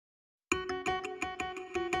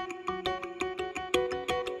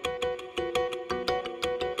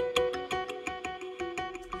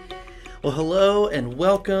Well, hello and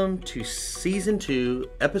welcome to Season 2,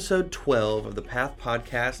 Episode 12 of the Path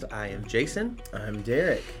Podcast. I am Jason. I'm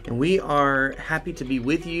Derek. And we are happy to be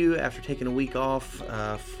with you after taking a week off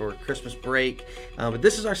for Christmas break. But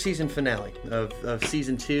this is our season finale of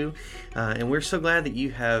Season 2. And we're so glad that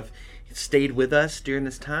you have stayed with us during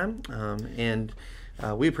this time. And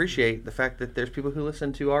we appreciate the fact that there's people who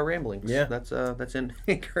listen to our ramblings. Yeah. That's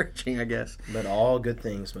encouraging, I guess. But all good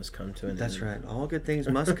things must come to an end. That's right. All good things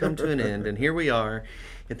must come to an end. And here we are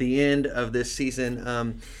at the end of this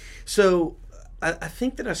season. So I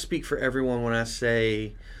think that I speak for everyone when I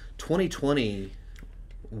say 2020,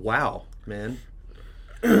 wow, man.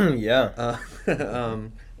 Yeah.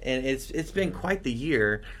 And it's been quite the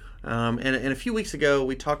year. And a few weeks ago,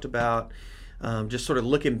 we talked about just sort of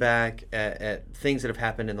looking back at things that have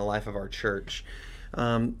happened in the life of our church.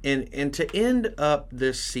 And to end up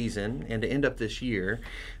this season and to end up this year,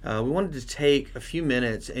 we wanted to take a few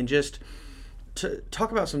minutes and just to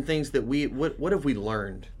talk about some things that what have we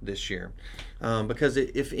learned this year? Because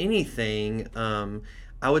if anything,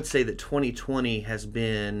 I would say that 2020 has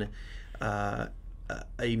been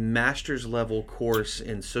a master's level course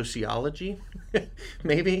in sociology,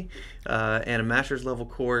 maybe, and a master's level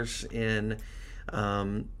course in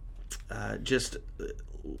just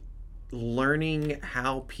learning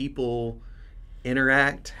how people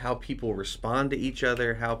interact, how people respond to each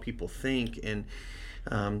other, how people think, and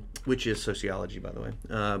which is sociology, by the way.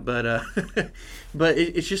 But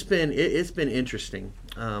it's just been it's been interesting.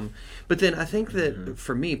 But then I think that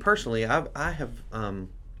for me personally, I've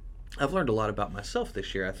learned a lot about myself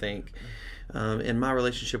this year, I think, in my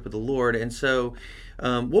relationship with the Lord. And so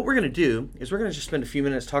what we're going to do is we're going to just spend a few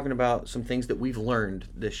minutes talking about some things that we've learned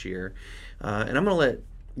this year. And I'm going to let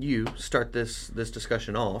you start this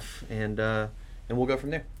discussion off, and we'll go from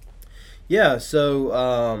there. Yeah,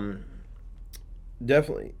 so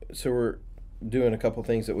definitely. So we're doing a couple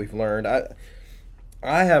things that we've learned.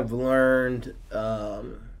 I have learned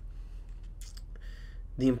the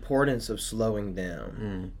importance of slowing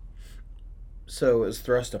down. So it was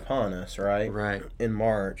thrust upon us, right? Right. In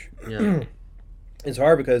March. Yeah. It's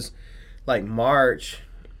hard because, like, March,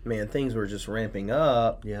 man, things were just ramping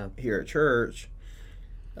up here at church,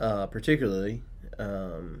 particularly.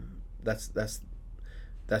 That's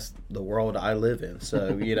the world I live in.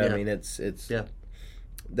 So, you know, I mean, it's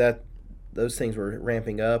that those things were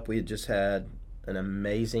ramping up. We had just had an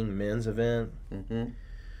amazing men's event.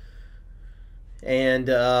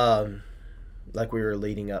 And, like we were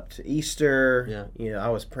leading up to Easter, you know, I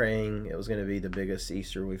was praying it was going to be the biggest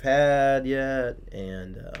Easter we've had yet,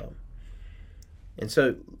 and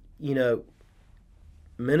so, you know,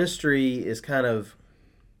 ministry is kind of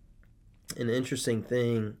an interesting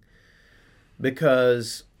thing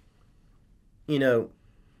because, you know,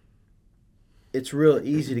 it's real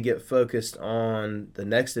easy to get focused on the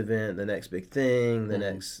next event, the next big thing, the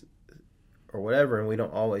next or whatever, and we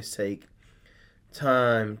don't always take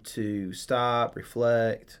time to stop,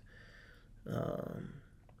 reflect,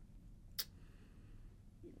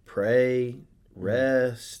 pray,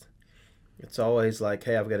 rest. It's always like,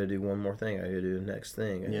 hey, I've got to do one more thing. I got to do the next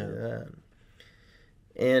thing. I got to do that.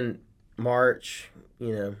 And March,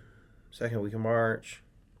 you know, second week of March,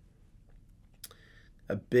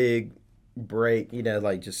 a big break, you know,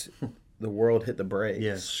 like just the world hit the brakes.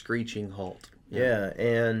 Yeah, screeching halt. Yeah,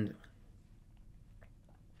 and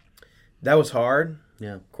that was hard.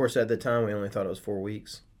 Yeah. Of course, at the time, we only thought it was 4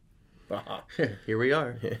 weeks. Here we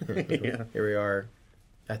are. Here we are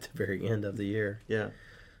at the very end of the year. Yeah.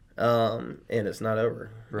 And it's not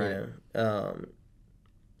over. Right. You know?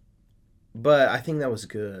 But I think that was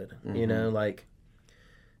good. You know, like,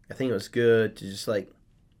 I think it was good to just, like,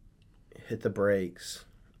 hit the brakes.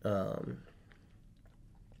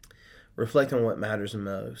 Reflect on what matters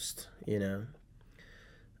most, you know.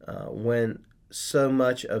 When so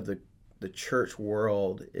much of the church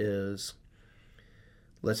world is,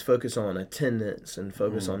 let's focus on attendance and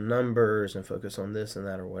focus on numbers and focus on this and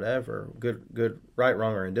that or whatever, good, right,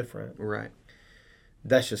 wrong, or indifferent. Right.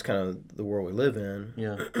 That's just kind of the world we live in.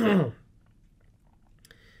 Yeah.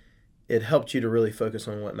 It helped you to really focus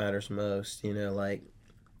on what matters most, you know, like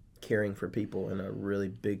caring for people in a really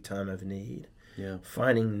big time of need. Yeah.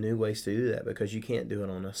 Finding new ways to do that because you can't do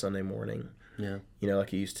it on a Sunday morning. Yeah. You know,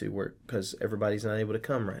 like you used to work because everybody's not able to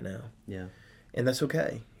come right now. Yeah. And that's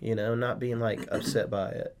okay. You know, not being like upset by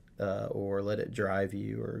it or let it drive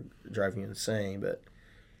you insane, but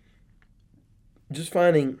just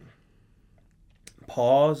finding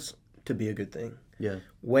pause to be a good thing. Yeah.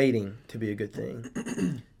 Waiting to be a good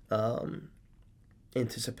thing.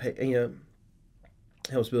 Anticipate, you know,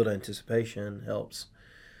 helps build anticipation, helps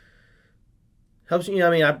helps. You know,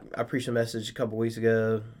 I mean, I preached a message a couple weeks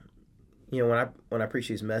ago. You know, when I preach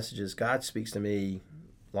these messages, God speaks to me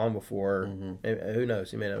long before. Mm-hmm. Who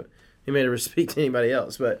knows? He may never speak to anybody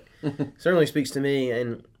else, but certainly speaks to me.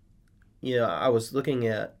 And you know, I was looking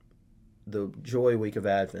at the Joy Week of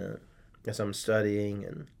Advent as I'm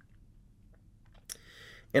studying,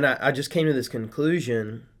 and I just came to this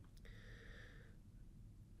conclusion.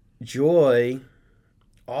 Joy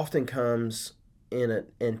often comes in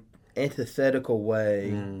an antithetical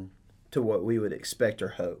way to what we would expect or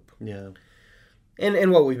hope. Yeah.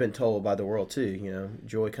 And what we've been told by the world too. You know,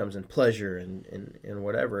 joy comes in pleasure and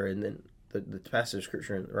whatever. And then the passage of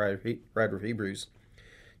Scripture in the writer of Hebrews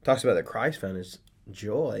talks about that Christ found his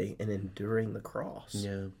joy in enduring the cross.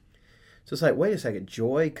 Yeah. So it's like, wait a second.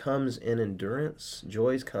 Joy comes in endurance.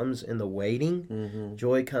 Joy comes in the waiting. Mm-hmm.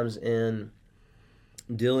 Joy comes in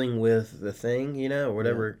dealing with the thing, you know, or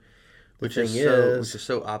whatever the thing is. Which is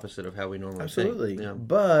so opposite of how we normally Absolutely. think. Yeah.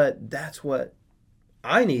 But that's what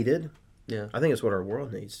I needed. Yeah. I think it's what our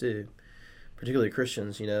world needs too. Particularly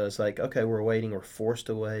Christians, you know, it's like, okay, we're waiting, we're forced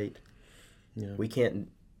to wait. Yeah. We can't,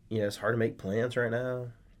 you know, it's hard to make plans right now.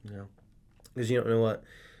 Yeah. Because you don't know what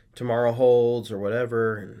tomorrow holds or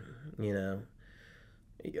whatever, and, you know,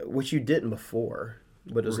 which you didn't before,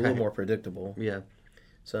 but it was a little more predictable. Yeah.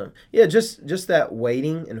 So, yeah, just that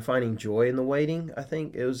waiting and finding joy in the waiting, I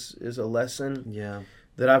think is a lesson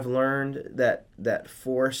that I've learned, that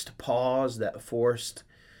forced pause, that forced,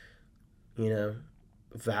 you know,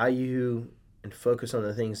 value and focus on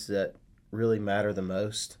the things that really matter the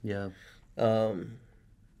most. Yeah. I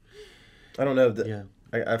don't know that.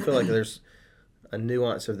 I feel like there's a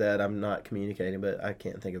nuance of that I'm not communicating, but I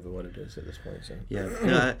can't think of what it is at this point. So yeah,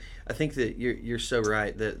 no, I think that you're so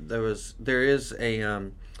right that there is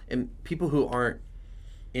a and people who aren't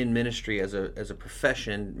in ministry as a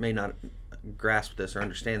profession may not grasp this or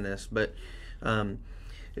understand this, but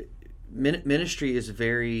ministry is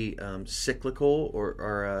very cyclical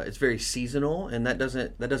or it's very seasonal, and that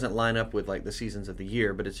doesn't line up with like the seasons of the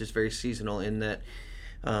year, but it's just very seasonal in that.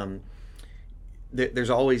 There's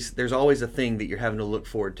always a thing that you're having to look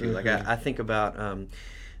forward to. Mm-hmm. Like I think about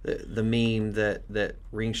the meme that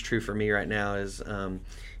rings true for me right now is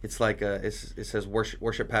it's like it says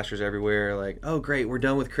worship pastors everywhere, like, oh great, we're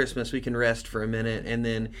done with Christmas, we can rest for a minute, and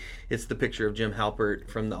then it's the picture of Jim Halpert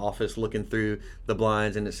from The Office looking through the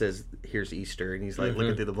blinds, and it says here's Easter, and he's like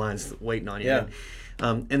looking through the blinds waiting on you. Yeah.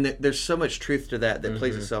 And there's so much truth to that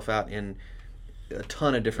plays itself out in a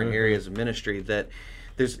ton of different areas of ministry that.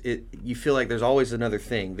 You feel like there's always another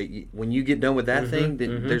thing that when you get done with that thing,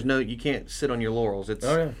 there's you can't sit on your laurels. It's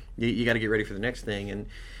you got to get ready for the next thing,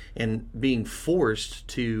 and being forced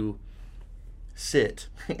to sit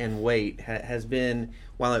and wait has been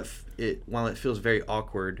while it feels very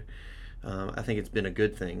awkward. I think it's been a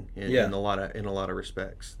good thing in a lot of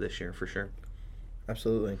respects this year for sure.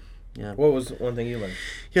 Absolutely. Yeah. What was one thing you learned?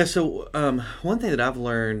 Yeah. So one thing that I've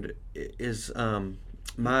learned is.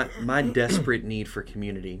 My desperate need for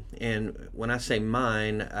community, and when I say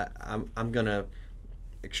mine, I'm gonna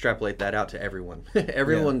extrapolate that out to everyone.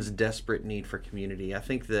 Everyone's desperate need for community. I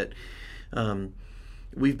think that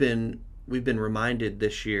we've been reminded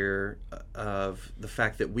this year of the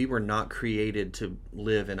fact that we were not created to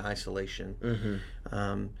live in isolation.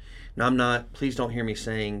 Mm-hmm. Now I'm not. Please don't hear me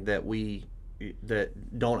saying that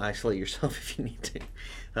don't isolate yourself if you need to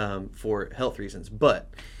for health reasons,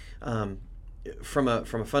 but. From a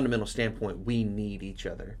fundamental standpoint, we need each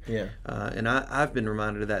other. Yeah. And I've been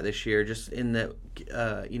reminded of that this year, just in that,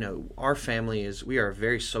 our family we are a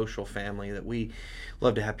very social family, that we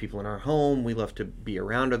love to have people in our home. We love to be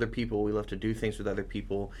around other people. We love to do things with other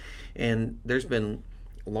people. And there's been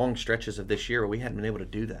long stretches of this year where we hadn't been able to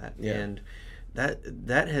do that. Yeah. And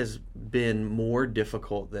that has been more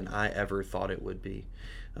difficult than I ever thought it would be.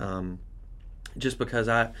 Just because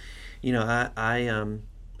I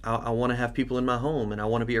want to have people in my home, and I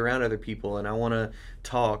want to be around other people, and I want to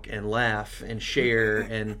talk and laugh and share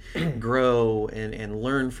and grow and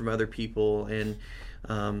learn from other people, and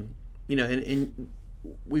and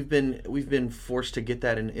we've been forced to get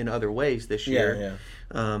that in other ways this year,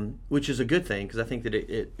 which is a good thing, because I think that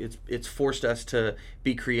it's forced us to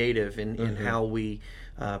be creative in how we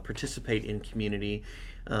participate in community.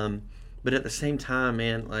 But at the same time,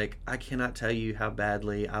 man, like I cannot tell you how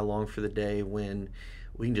badly I long for the day when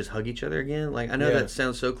we can just hug each other again. Like I know that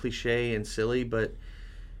sounds so cliche and silly, but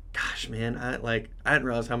gosh, man, I didn't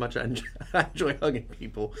realize how much I enjoy hugging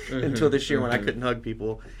people until this year when I couldn't hug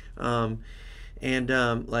people. I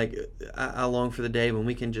long for the day when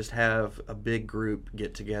we can just have a big group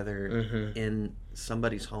get together in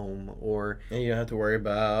somebody's home, and you don't have to worry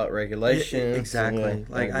about regulations. Exactly.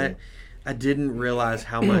 I didn't realize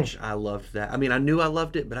how much I loved that. I mean, I knew I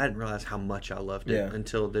loved it, but I didn't realize how much I loved it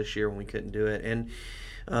until this year when we couldn't do it. And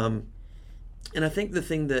I think the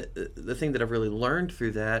thing that I've really learned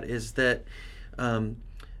through that is that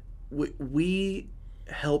we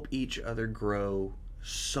help each other grow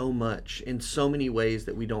so much in so many ways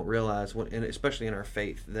that we don't realize, and especially in our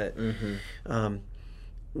faith, that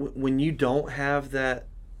when you don't have that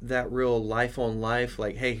real life on life,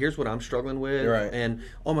 like, hey, here's what I'm struggling with, and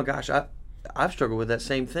oh my gosh, I've struggled with that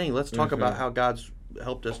same thing. Let's talk about how God's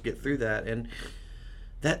helped us get through that. And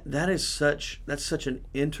that's such an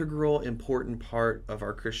integral, important part of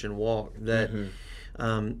our Christian walk that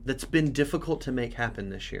that's been difficult to make happen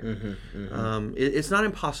this year. It's not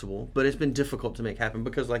impossible, but it's been difficult to make happen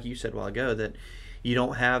because, like you said a while ago, that you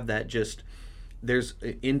don't have that just. There's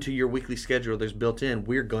into your weekly schedule. There's built in.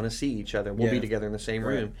 We're going to see each other. We'll be together in the same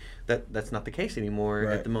room. That's not the case anymore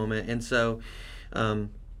at the moment. And so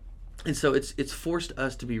it's forced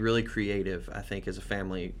us to be really creative. I think as a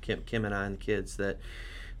family, Kim and I and the kids, that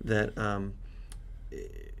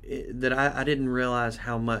I didn't realize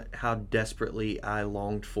how desperately I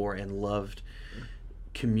longed for and loved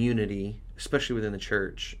community, especially within the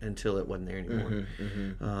church, until it wasn't there anymore.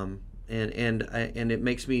 And it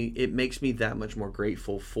makes me that much more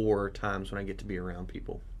grateful for times when I get to be around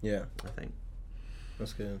people. Yeah, I think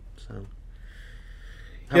that's good. So,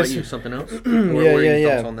 how about you? Something else? Any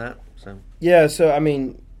thoughts on that? So I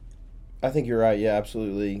mean, I think you're right. Yeah,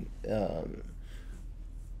 absolutely. I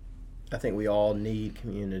think we all need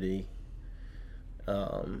community.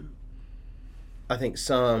 I think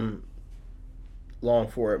some long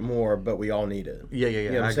for it more, but we all need it. Yeah.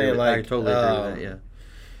 You know what I'm saying? I totally agree with that. Yeah.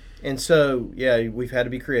 And so, we've had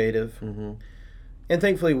to be creative, and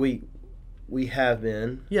thankfully we have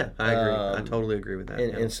been. Yeah, I agree. I totally agree with that.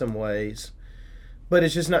 In some ways, but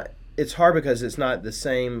it's just not. It's hard because it's not the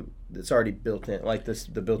same. That's already built in, like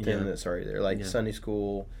the built-in that's already there. Like Sunday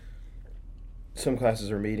school, some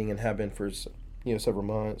classes are meeting and have been for several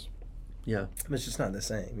months. Yeah, but it's just not the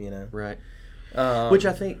same. Right. Which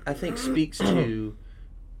I think speaks to.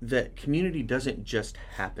 That community doesn't just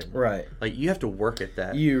happen. Right. Like, you have to work at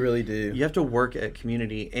that. You really do. You have to work at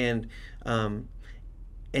community, and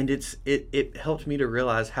it helped me to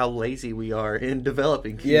realize how lazy we are in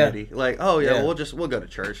developing community. Yeah. Like, we'll go to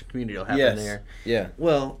church. Community will happen there. Yeah.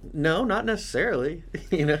 Well, no, not necessarily.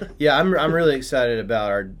 Yeah, I'm really excited about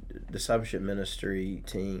our discipleship ministry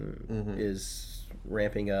team is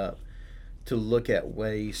ramping up to look at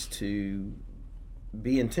ways to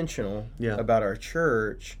be intentional about our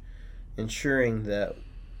church, ensuring that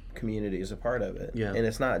community is a part of it. Yeah. And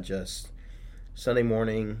it's not just Sunday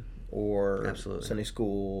morning or Sunday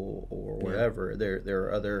school or whatever. There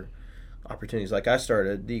are other opportunities. Like, I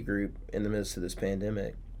started a D group in the midst of this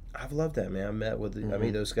pandemic. I've loved that, man. I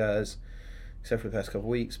meet those guys, except for the past couple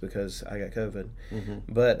weeks because I got COVID.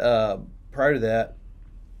 But prior to that,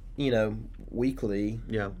 weekly.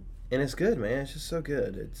 Yeah. And it's good, man. It's just so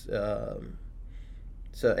good. It's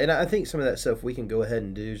So, and I think some of that stuff we can go ahead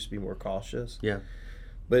and do, just be more cautious. Yeah.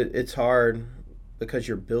 But it's hard because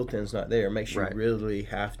your built-in's not there. It makes you really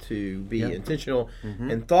have to be intentional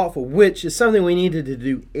and thoughtful, which is something we needed to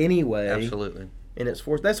do anyway. Absolutely. And it's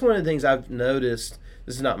forced. That's one of the things I've noticed.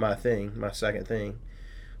 This is not my thing, my second thing.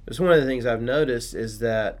 It's one of the things I've noticed is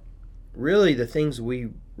that really the things we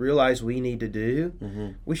realize we need to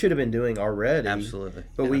do, we should have been doing already. Absolutely.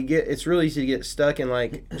 But it's really easy to get stuck in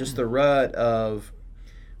like just the rut of,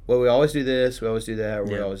 well, we always do this, we always do that, or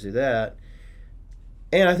we always do that.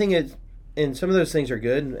 And I think and some of those things are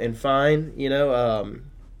good and fine,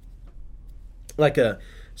 like a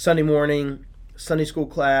Sunday morning, Sunday school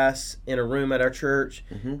class in a room at our church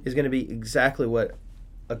is going to be exactly what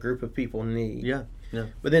a group of people need. Yeah. Yeah.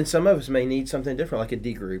 But then some of us may need something different, like a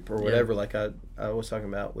D group or whatever, like I was talking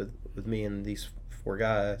about with me and these 4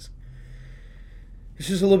 guys. It's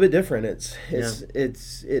just a little bit different.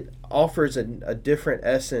 It offers a different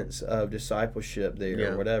essence of discipleship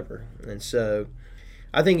there or whatever. And so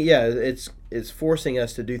I think it's forcing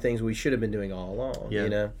us to do things we should have been doing all along.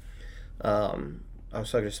 Yeah. I was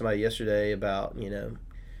talking to somebody yesterday about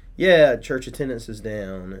church attendance is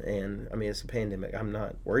down, and I mean it's a pandemic. I'm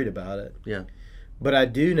not worried about it. Yeah. But I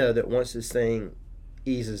do know that once this thing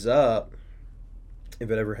eases up,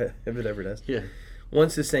 if it ever does,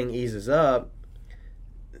 once this thing eases up,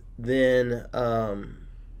 then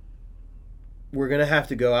we're gonna have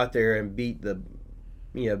to go out there and beat the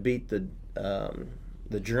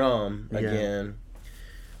drum again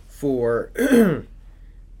for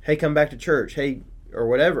hey, come back to church, hey, or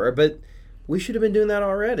whatever. But we should have been doing that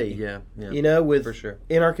already. Yeah. With for sure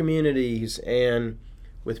in our communities and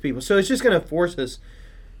with people. So it's just going to force us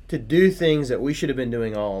to do things that we should have been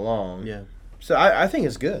doing all along. Yeah. So I think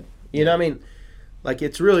it's good. You know, I mean, like,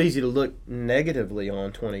 it's real easy to look negatively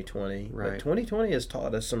on 2020. Right. But 2020 has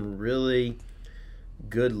taught us some really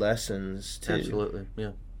good lessons, too. Absolutely,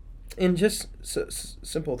 yeah. And just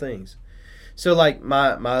simple things. So, like, my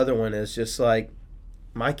other one is just, like,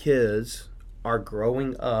 my kids are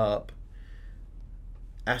growing up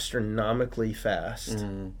astronomically fast.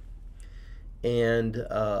 Mm-hmm. And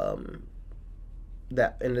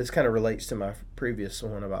this kind of relates to my previous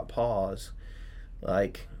one about pause.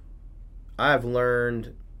 Like, I've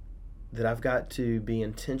learned that I've got to be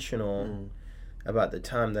intentional about the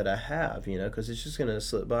time that I have, you know, because it's just going to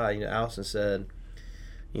slip by. You know, Allison said,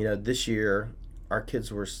 you know, this year our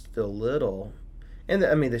kids were still little, and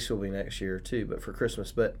I mean, they still will be next year too, but for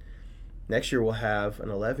Christmas. But next year we'll have an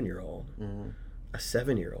 11-year-old, a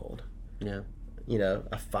 7-year-old, you know,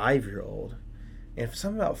 a 5-year-old. And if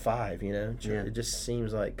something about 5, you know, it just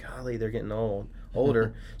seems like, golly, they're getting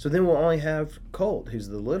older. So then we'll only have Colt, who's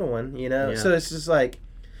the little one, you know. So it's just like,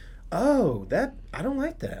 oh, that I don't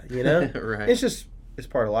like that, you know. Right. It's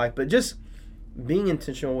part of life. But just being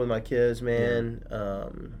intentional with my kids, man,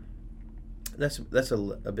 that's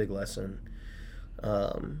a big lesson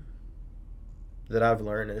that I've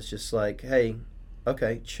learned. It's just like, hey,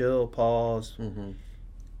 okay, chill, pause,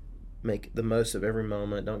 make the most of every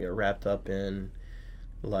moment. Don't get wrapped up in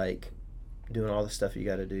like doing all the stuff you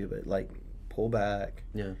got to do, but like pull back.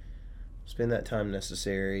 Yeah. Spend that time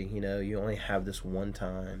necessary. You know, you only have this one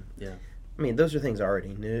time. Yeah. I mean, those are things I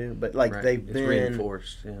already knew, but like they've been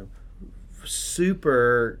reinforced. Yeah.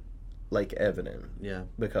 Super like evident. Yeah.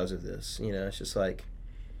 Because of this, you know, it's just like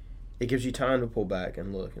it gives you time to pull back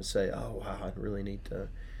and look and say, oh wow, I really need to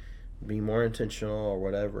be more intentional or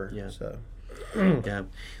whatever. Yeah. So. Yeah,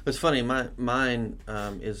 it's funny. Mine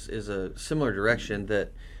is a similar direction.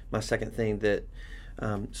 That my second thing that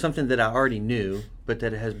something that I already knew, but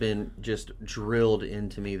that has been just drilled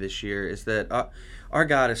into me this year is that our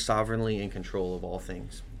God is sovereignly in control of all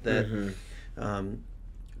things. That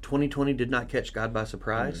 2020 did not catch God by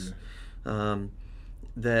surprise.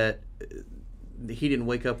 That He didn't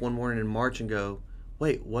wake up one morning in March and go,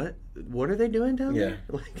 wait, what are they doing down there?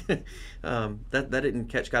 Like, that didn't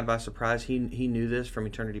catch God by surprise. He knew this from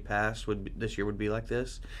eternity past. This year would be like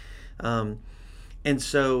this, and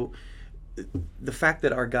so the fact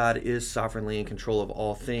that our God is sovereignly in control of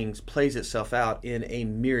all things plays itself out in a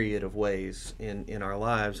myriad of ways in our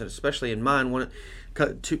lives, and especially in mine.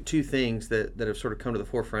 Two things that have sort of come to the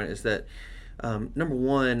forefront is that number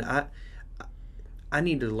one, I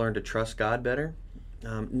need to learn to trust God better.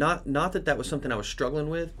 Not that was something I was struggling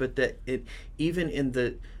with, but that it, even in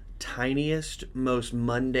the tiniest, most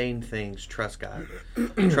mundane things, trust God.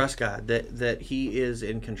 Trust God that He is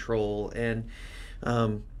in control, and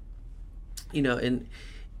you know, and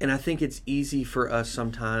I think it's easy for us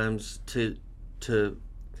sometimes to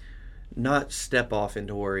not step off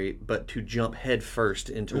into worry, but to jump head first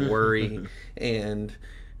into worry and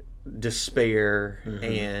despair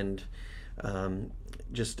and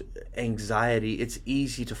just anxiety. It's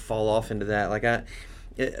easy to fall off into that. Like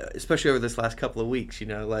especially over this last couple of weeks, you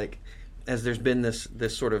know, like as there's been this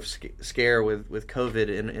sort of scare with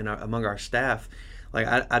COVID among our staff. Like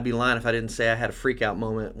I'd be lying if I didn't say I had a freak out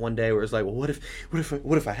moment one day where it's like, well, what if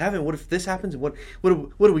I haven't? What if this happens? What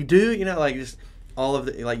do we do? You know, like just all of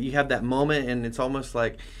the, like you have that moment, and it's almost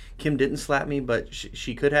like Kim didn't slap me, but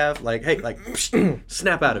she could have. Like, hey, like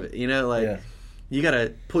snap out of it. You know, like. Yeah. You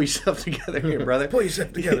gotta pull yourself together here, brother. Pull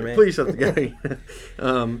yourself together, man. Pull yourself together.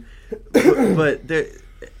 But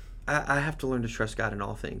I have to learn to trust God in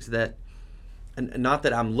all things. That, and not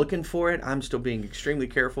that I'm looking for it. I'm still being extremely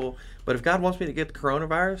careful. But if God wants me to get the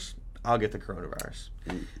coronavirus, I'll get the coronavirus.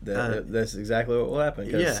 That's exactly what will happen.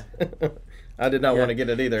 Yeah. I did not want to get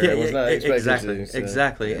it either. I was not expecting to. So,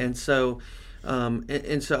 exactly. Yeah. And so,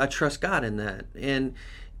 and so I trust God in that, and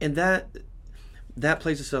that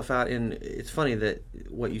plays itself out in. It's funny that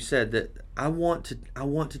what you said, that I want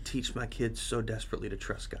to teach my kids so desperately to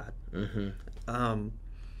trust God,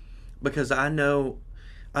 because I know,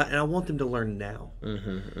 and I want them to learn now,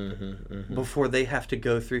 before they have to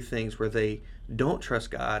go through things where they don't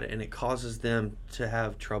trust God and it causes them to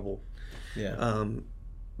have trouble. Yeah.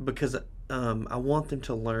 Because I want them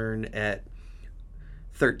to learn at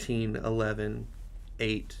 13, 11,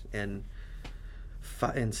 8, and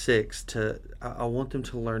 5 and 6 I want them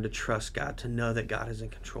to learn to trust God, to know that God is in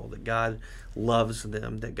control, that God loves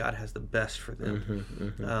them, that God has the best for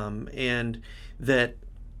them, and that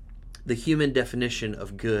the human definition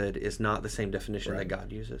of good is not the same definition that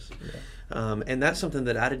God uses. Yeah. And that's something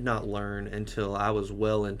that I did not learn until I was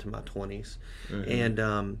well into my 20s.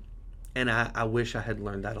 And And I wish I had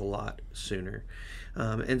learned that a lot sooner.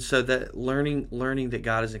 And so that learning that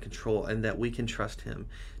God is in control and that we can trust Him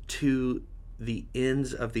to the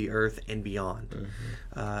ends of the earth and beyond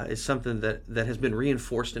is something that has been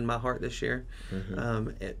reinforced in my heart this year.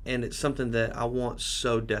 And it's something that I want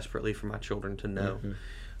so desperately for my children to know,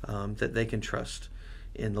 that they can trust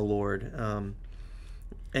in the Lord.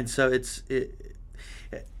 And so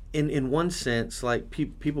in one sense, like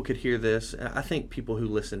people could hear this. I think people who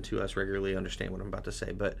listen to us regularly understand what I'm about to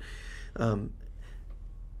say, but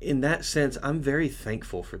in that sense, I'm very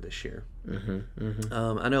thankful for this year.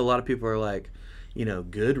 I know a lot of people are like,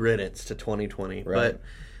 good riddance to 2020, right.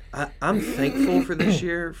 But I'm thankful for this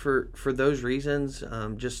year for those reasons.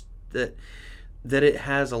 Just that it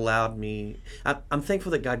has allowed me. I'm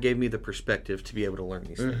thankful that God gave me the perspective to be able to learn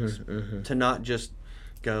these things, to not just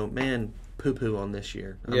go, man, poo-poo on this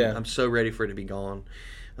year. I'm so ready for it to be gone.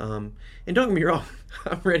 And don't get me wrong,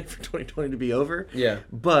 I'm ready for 2020 to be over. Yeah.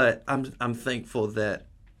 But I'm thankful that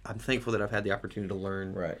I've had the opportunity to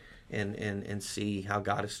learn, right, and see how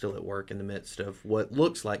God is still at work in the midst of what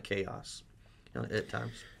looks like chaos at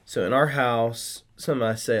times. So in our house, something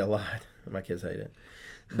I say a lot. My kids hate it,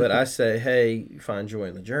 but I say, "Hey, find joy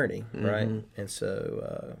in the journey," right? And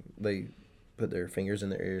so they put their fingers in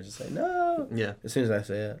their ears and say, "No." Yeah. As soon as I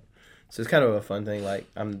say it, so it's kind of a fun thing. Like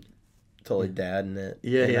I'm totally dadding it.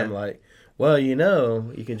 Yeah. And I'm like, well, you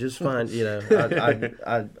can just find,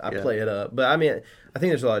 I play it up. But I mean, I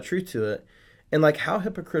think there's a lot of truth to it. And like, how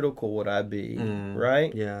hypocritical would I be,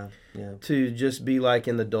 right? Yeah. To just be like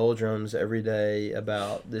in the doldrums every day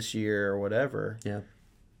about this year or whatever. Yeah.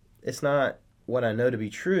 It's not what I know to be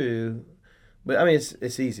true, but I mean,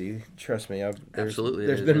 it's easy. Trust me. Absolutely.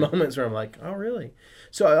 There's been moments where I'm like, oh, really?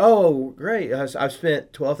 So, great. I've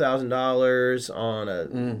spent $12,000 on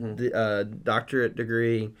a doctorate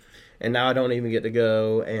degree, and now I don't even get to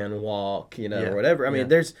go and walk, or whatever. I mean,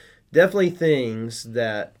 there's definitely things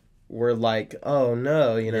that were like, oh,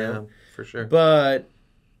 no, Yeah, for sure. But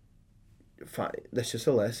fine, that's just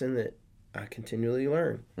a lesson that I continually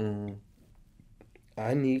learn.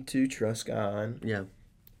 I need to trust God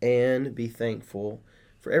and be thankful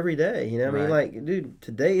for every day. I mean, like, dude,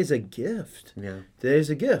 today is a gift. Yeah. Today is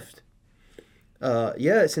a gift.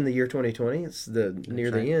 It's in the year 2020. It's near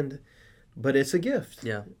the end, but it's a gift.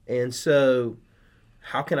 Yeah. And so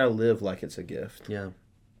how can I live like it's a gift? Yeah.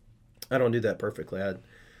 I don't do that perfectly. I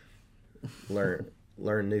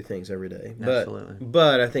learn new things every day. Absolutely.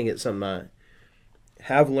 But I think it's something I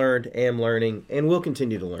have learned, am learning, and will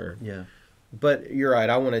continue to learn. Yeah. But you're right.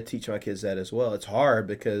 I want to teach my kids that as well. It's hard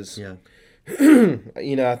because,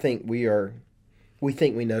 I think we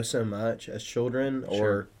think we know so much as children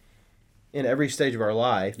or in every stage of our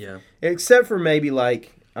life. Yeah. Except for maybe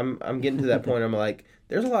like, I'm getting to that point. I'm like,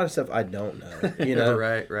 there's a lot of stuff I don't know.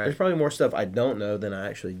 Right. There's probably more stuff I don't know than I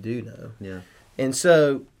actually do know. Yeah. And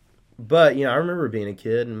so, but, I remember being a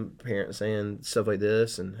kid and parents saying stuff like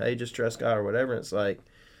this and, hey, just trust God or whatever. And it's like,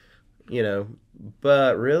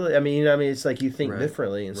 but really, I mean, it's like you think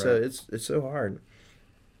differently. And so it's so hard.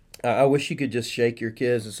 I wish you could just shake your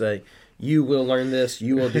kids and say, you will learn this,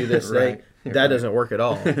 you will do this thing. That doesn't work at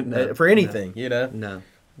all for anything, No.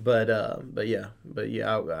 But yeah,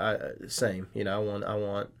 I same. I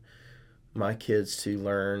want my kids to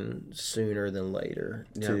learn sooner than later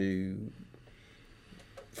to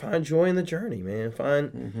find joy in the journey, man.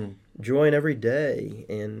 Find joy in every day,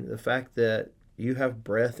 and the fact that you have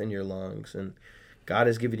breath in your lungs, and God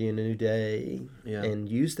has given you a new day, and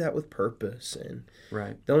use that with purpose, and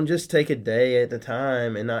don't just take a day at a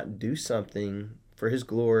time and not do something for His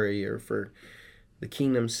glory or for the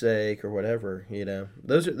kingdom's sake or whatever.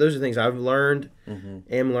 Those are things I've learned,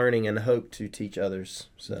 am learning, and hope to teach others.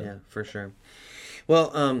 So yeah, for sure.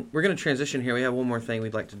 Well, we're going to transition here. We have one more thing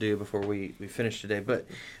we'd like to do before we finish today, but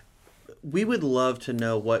we would love to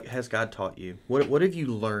know, what has God taught you? What have you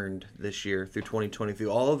learned this year through 2020,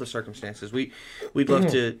 through all of the circumstances? We'd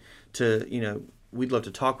love to we'd love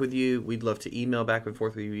to talk with you. We'd love to email back and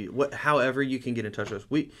forth with you. However you can get in touch with us.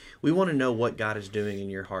 We want to know what God is doing in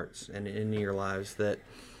your hearts and in your lives that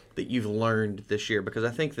you've learned this year, because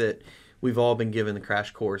I think that we've all been given the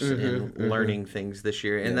crash course in learning things this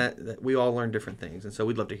year, and that we all learn different things, and so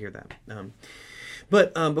we'd love to hear that.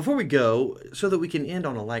 But before we go, so that we can end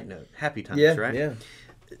on a light note, happy times, right? Yeah.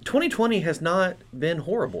 2020 has not been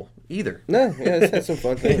horrible either. No, it's had some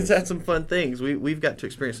fun things. It's had some fun things. We've got to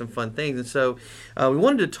experience some fun things, and so we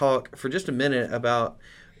wanted to talk for just a minute about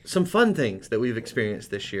some fun things that we've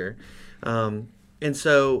experienced this year. And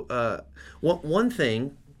so one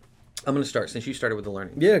thing I'm going to start since you started with the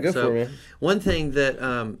learning. Yeah, go for it, man. One thing that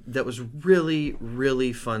that was really,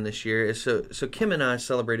 really fun this year is so Kim and I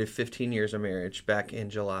celebrated 15 years of marriage back in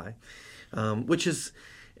July, which is,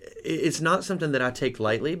 it's not something that I take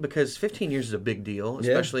lightly because 15 years is a big deal,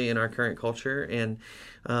 especially in our current culture, and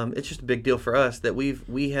it's just a big deal for us that we've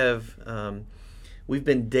been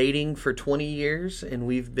dating for 20 years and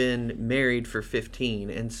we've been married for 15,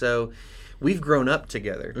 and so we've grown up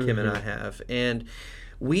together. Kim and I have, and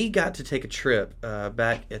we got to take a trip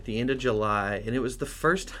back at the end of July, and it was the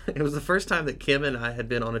first time that Kim and I had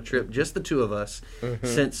been on a trip, just the two of us,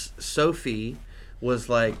 since Sophie was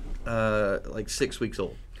like 6 weeks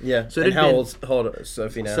old. Yeah. So and how old's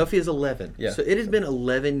Sophie now? Sophie is 11. Yeah. So it has been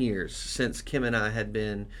 11 years since Kim and I had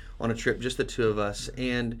been on a trip, just the two of us,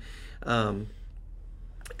 and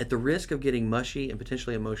at the risk of getting mushy and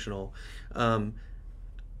potentially emotional,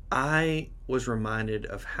 I was reminded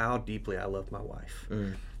of how deeply I love my wife.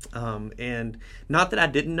 And not that I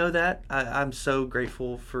didn't know that. I'm so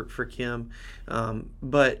grateful for Kim.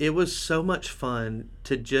 But it was so much fun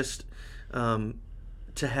to just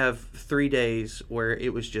to have 3 days where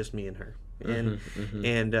it was just me and her. And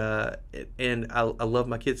I love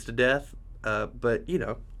my kids to death. But,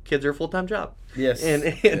 kids are a full-time job. Yes. And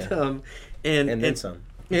then some. And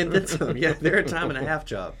then some. Yeah, they're a time and a half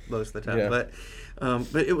job most of the time. Yeah. But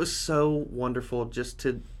it was so wonderful just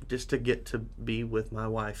to get to be with my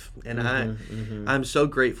wife, and I'm so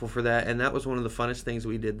grateful for that. And that was one of the funnest things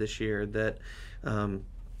we did this year. That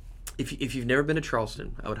if you've never been to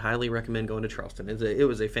Charleston, I would highly recommend going to Charleston. It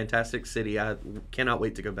was a fantastic city. I cannot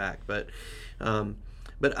wait to go back. But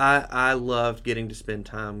I loved getting to spend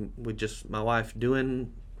time with just my wife,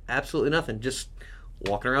 doing absolutely nothing, just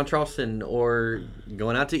walking around Charleston or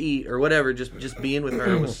going out to eat or whatever. Just being with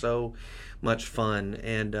her was so much fun,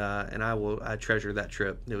 and I treasure that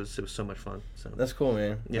trip. It was so much fun. So that's cool,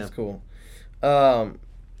 man. Yeah. That's cool.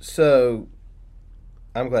 So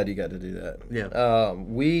I'm glad you got to do that. Yeah.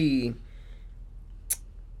 We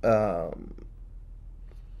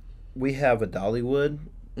have a Dollywood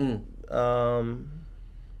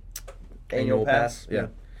annual pass. Yeah.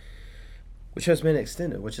 Which has been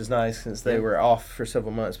extended, which is nice since they were off for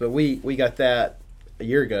several months. But we got that a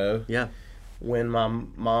year ago. Yeah. When my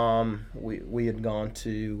mom, we had gone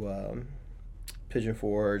to Pigeon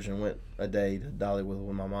Forge and went a day to Dollywood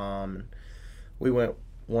with my mom. And we went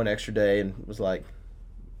one extra day and was like,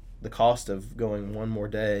 the cost of going one more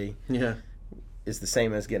day is the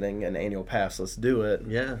same as getting an annual pass. Let's do it.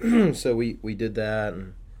 Yeah. So we did that,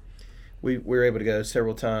 and we were able to go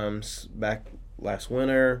several times back last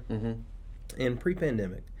winter and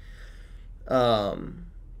pre-pandemic.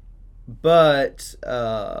 But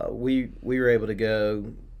we were able to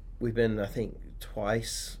go. We've been, I think,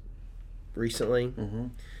 twice recently.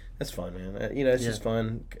 That's fun, man. It's just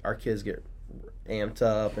fun. Our kids get amped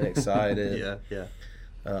up and excited. Yeah.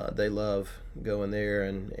 They love going there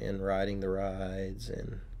and riding the rides.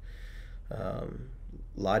 And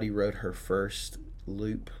Lottie rode her first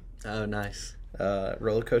loop. Oh, nice.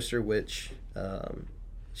 Roller coaster, which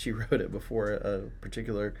she rode it before a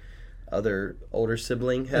particular other older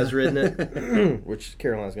sibling has ridden it, which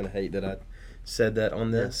Caroline's going to hate that I said that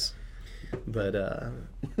on this. But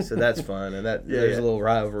so that's fun, and there's a little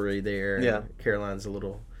rivalry there. Yeah, Caroline's a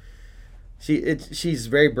little. She's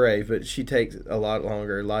very brave, but she takes a lot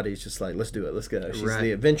longer. Lottie's just like, let's do it, let's go. She's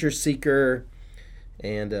the adventure seeker,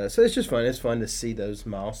 and so it's just fun. It's fun to see those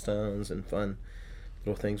milestones and fun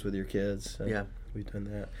little things with your kids. So we've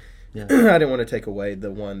done that. Yeah. I didn't want to take away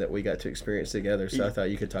the one that we got to experience together, so I thought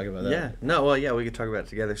you could talk about that. Yeah. No, well, we could talk about it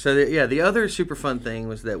together. So, the other super fun thing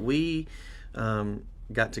was that we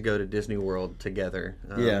got to go to Disney World together.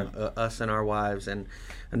 Us and our wives and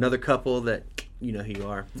another couple that, you know who you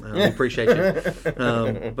are. We appreciate you.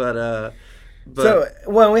 But so,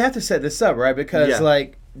 we have to set this up, right? Because,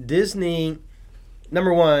 like, Disney,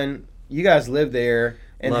 number one, you guys lived there.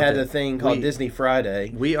 And Loved had it. a thing called Disney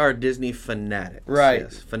Friday. We are Disney fanatics. Right.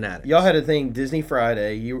 Yes, fanatics. Y'all had a thing, Disney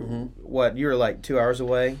Friday. You you were like 2 hours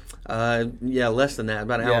away? Less than that.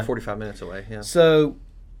 About an hour and 45 minutes away. Yeah. So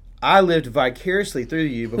I lived vicariously through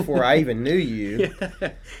you before I even knew you.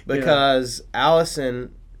 Because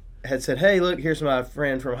Allison had said, hey, look, here's my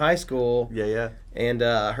friend from high school. Yeah. And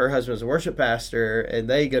her husband's a worship pastor, and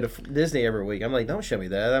they go to Disney every week. I'm like, don't show me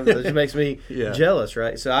that. That just makes me jealous,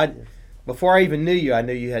 right? So before I even knew you, I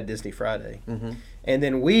knew you had Disney Friday. And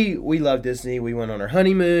then we love Disney. We went on our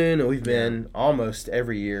honeymoon, and we've been almost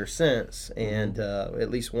every year since, and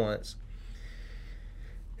at least once,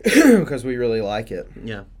 because we really like it.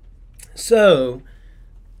 Yeah. So,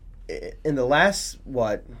 in the last,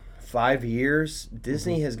 5 years,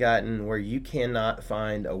 Disney has gotten where you cannot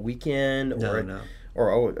find a weekend or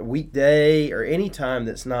a weekday or any time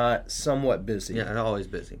that's not somewhat busy. Yeah, always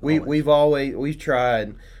busy. We've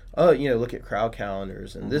tried. Oh, look at crowd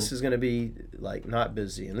calendars, and this is going to be like not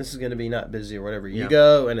busy, and this is going to be not busy or whatever. You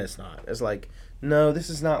go, and it's not. It's like, no, this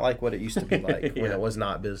is not like what it used to be like when it was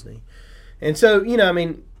not busy. And so,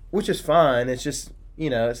 which is fine. It's just,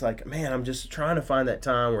 it's like, man, I'm just trying to find that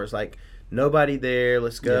time where it's like nobody there.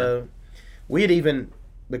 Let's go. Yeah. We had even,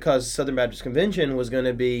 because Southern Baptist Convention was going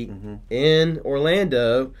to be in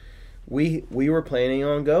Orlando, we were planning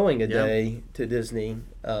on going a day to Disney,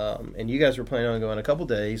 and you guys were planning on going a couple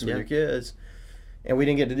days with your kids, and we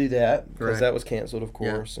didn't get to do that because that was canceled, of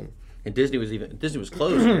course. Yeah. And Disney was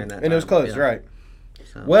closed during that time. And it was closed, right.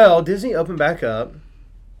 So. Well, Disney opened back up,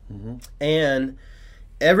 and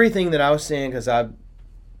everything that I was seeing, because I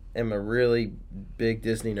am a really big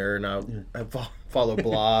Disney nerd, and I follow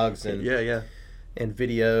blogs and and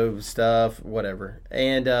video stuff, whatever.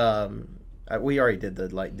 And we already did the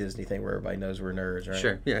Disney thing where everybody knows we're nerds, right?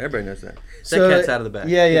 Sure. Yeah, everybody knows that. So that cat's out of the bag.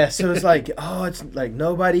 Yeah. So it's like, it's like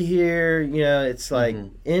nobody here. It's like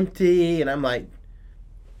empty, and I'm like,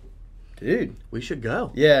 dude, we should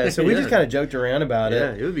go. Yeah. So we just kind of joked around about it.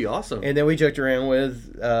 Yeah, it would be awesome. And then we joked around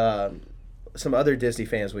with some other Disney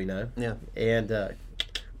fans we know. Yeah. And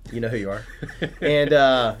you know who you are. And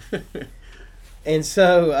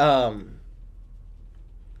so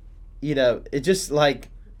it just like,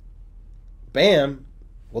 bam,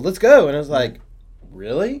 well, let's go. And I was like,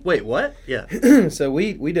 really? Wait, what? Yeah. So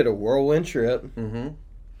we did a whirlwind trip.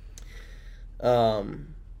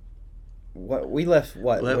 We left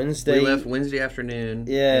Wednesday? We left Wednesday afternoon.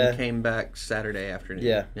 Yeah. And came back Saturday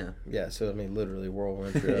afternoon. Yeah. So literally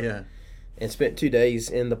whirlwind trip. Yeah. And spent 2 days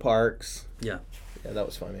in the parks. Yeah. Yeah, that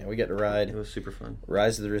was fun, man. We got to ride. It was super fun.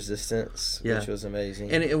 Rise of the Resistance, which was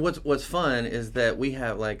amazing. And what's fun is that we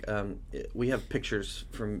have we have pictures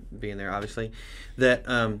from being there, obviously, that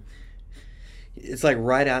it's like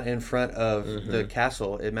right out in front of the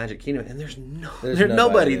castle at Magic Kingdom, and there's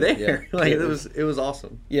nobody there. Yeah. It was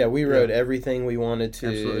awesome. Yeah, we rode everything we wanted to.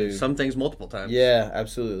 Absolutely. Some things multiple times. Yeah,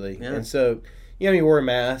 absolutely. Yeah. And so, you wore a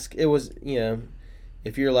mask. It was,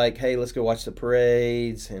 if you're like, hey, let's go watch the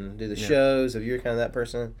parades and do the shows, if you're kind of that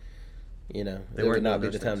person, it would not be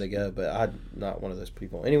the time to go. But I'm not one of those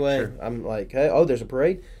people. Anyway, I'm like, hey, there's a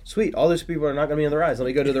parade? Sweet. All those people are not going to be on the rides. Let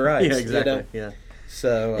me go to the rides. Yeah, exactly. Yeah.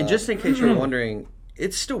 So, and just in case you're wondering,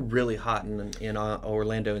 it's still really hot in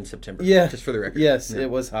Orlando in September. Yeah. Just for the record. Yes, it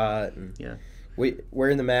was hot. And we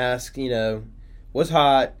wearing the mask, was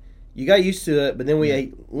hot. You got used to it, but then we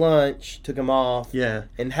ate lunch, took them off,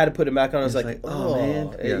 and had to put them back on. I was like, oh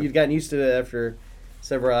man, you've gotten used to it after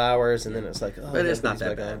several hours, and then it's like, but it's not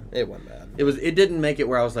that bad. It wasn't bad. It didn't make it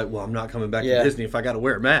where I was like, well, I'm not coming back to Disney if I got to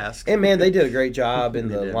wear a mask. And man, they did a great job in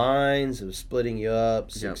the lines of splitting you up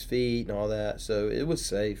 6 feet and all that, so it was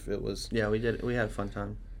safe. It was. Yeah, we did. We had a fun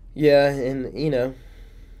time. Yeah, and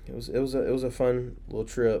It was a fun little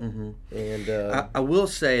trip, and I will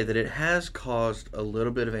say that it has caused a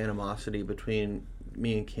little bit of animosity between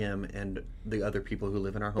me and Kim and the other people who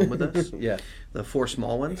live in our home with us. Yeah, the 4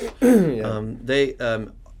 small ones. Yeah.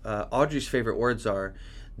 Audrey's favorite words are,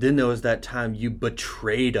 "Then there was that time you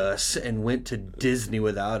betrayed us and went to Disney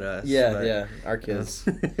without us." Yeah, our kids.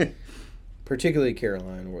 Particularly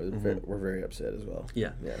Caroline, we're very upset as well.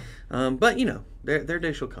 Yeah. But their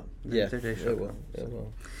day shall come. Yeah, their day shall come. It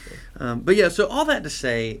will. But so all that to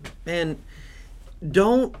say, man,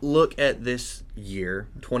 don't look at this year,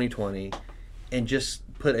 2020, and just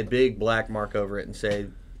put a big black mark over it and say,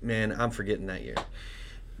 man, I'm forgetting that year.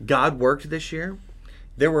 God worked this year.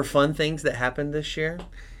 There were fun things that happened this year.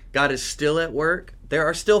 God is still at work. There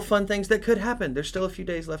are still fun things that could happen. There's still a few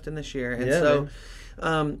days left in this year, and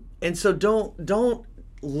so don't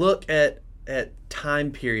look at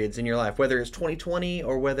time periods in your life, whether it's 2020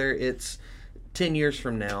 or whether it's 10 years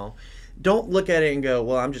from now. Don't look at it and go,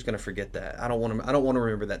 well, I'm just going to forget that. I don't want to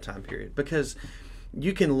remember that time period, because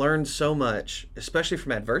you can learn so much, especially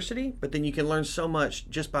from adversity, but then you can learn so much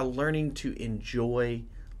just by learning to enjoy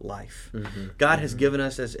life. God has given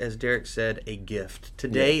us, as Derek said, a gift.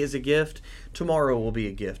 Today is a gift. Tomorrow will be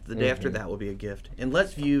a gift. The day after that will be a gift. And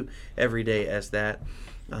let's view every day as that.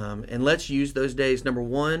 And let's use those days, number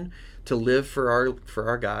one, to live for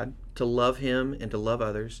our God, to love Him and to love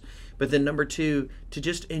others. But then number two, to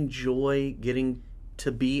just enjoy getting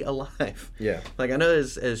to be alive. Yeah. Like, I know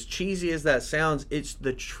as cheesy as that sounds, it's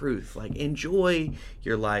the truth. Like, enjoy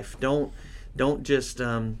your life. Don't just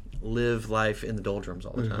live life in the doldrums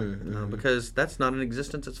all the time, because that's not an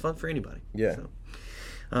existence that's fun for anybody. Yeah. So,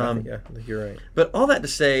 I think you're right. But all that to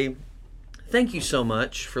say, thank you so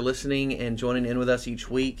much for listening and joining in with us each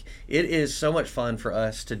week. It is so much fun for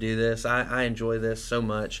us to do this. I enjoy this so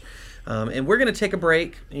much. And we're going to take a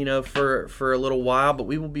break, for a little while, but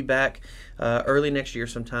we will be back early next year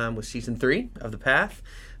sometime with Season 3 of The Path.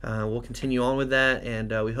 We'll continue on with that,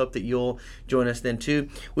 and we hope that you'll join us then too.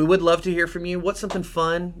 We would love to hear from you. What's something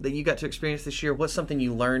fun that you got to experience this year? What's something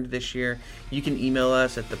you learned this year? You can email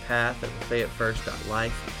us at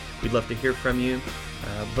thepath@fayettefirst.life. We'd love to hear from you.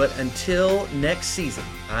 But until next season,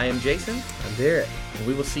 I am Jason. I'm Derek. And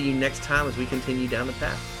we will see you next time as we continue down the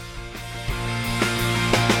path.